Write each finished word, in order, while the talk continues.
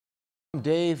I'm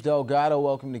Dave Delgado.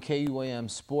 Welcome to KUAM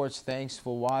Sports. Thanks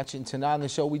for watching. Tonight on the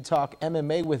show, we talk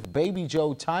MMA with Baby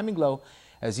Joe Taimanglo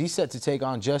as he's set to take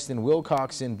on Justin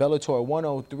Wilcox in Bellator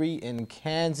 103 in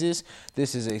Kansas.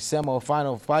 This is a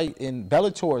semi-final fight in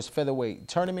Bellator's featherweight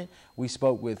tournament. We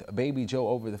spoke with Baby Joe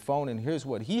over the phone, and here's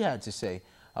what he had to say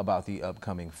about the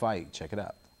upcoming fight. Check it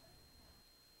out.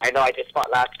 I know I just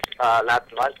fought last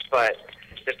month, but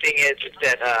the thing is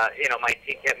that my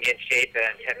team kept me in shape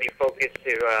and kept me focused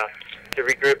to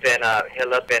regroup and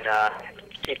heal up and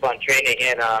keep on training.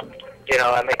 And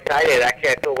I'm excited. Actually,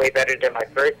 I feel way better than my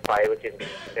first fight, which is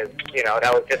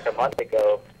that was just a month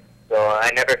ago. So I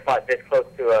never fought this close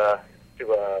to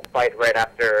a fight right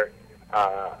after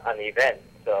an event.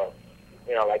 So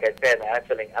like I said,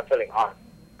 I'm feeling awesome.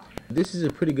 This is a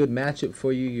pretty good matchup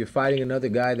for you. You're fighting another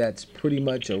guy that's pretty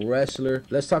much a wrestler.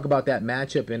 Let's talk about that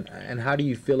matchup and how do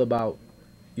you feel about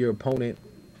your opponent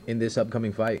in this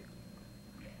upcoming fight?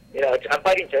 I'm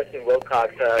fighting Justin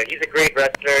Wilcox. He's a great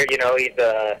wrestler. He's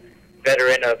a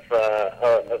veteran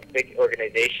of big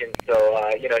organizations. So,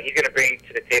 he's going to bring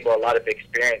to the table a lot of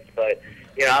experience. But,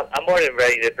 I'm more than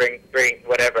ready to bring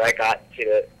whatever I got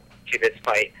to this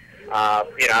fight.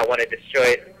 I want to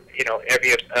destroy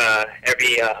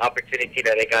every opportunity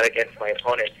that I got against my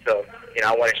opponent. So,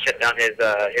 I want to shut down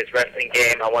his wrestling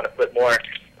game. I want to put more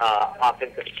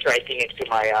offensive striking into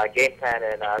my game plan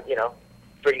and,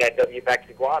 bring that W back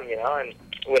to Guam, and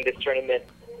win this tournament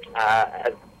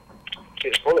to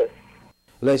the fullest.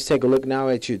 Let's take a look now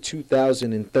at your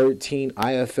 2013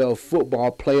 IFL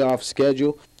football playoff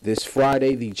schedule. This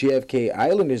Friday, the JFK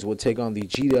Islanders will take on the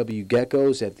GW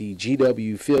Geckos at the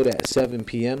GW Field at 7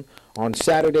 p.m. On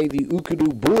Saturday, the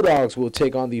Ukudu Bulldogs will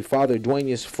take on the Father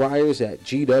Duenas Friars at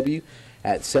GW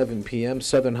at 7 p.m.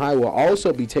 Southern High will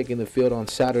also be taking the field on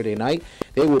Saturday night.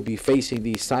 They will be facing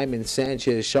the Simon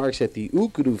Sanchez Sharks at the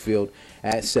Ukudu Field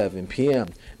at 7 p.m.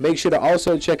 Make sure to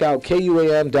also check out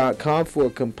KUAM.com for a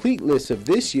complete list of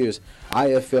this year's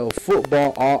IFL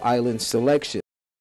Football All-Island selection.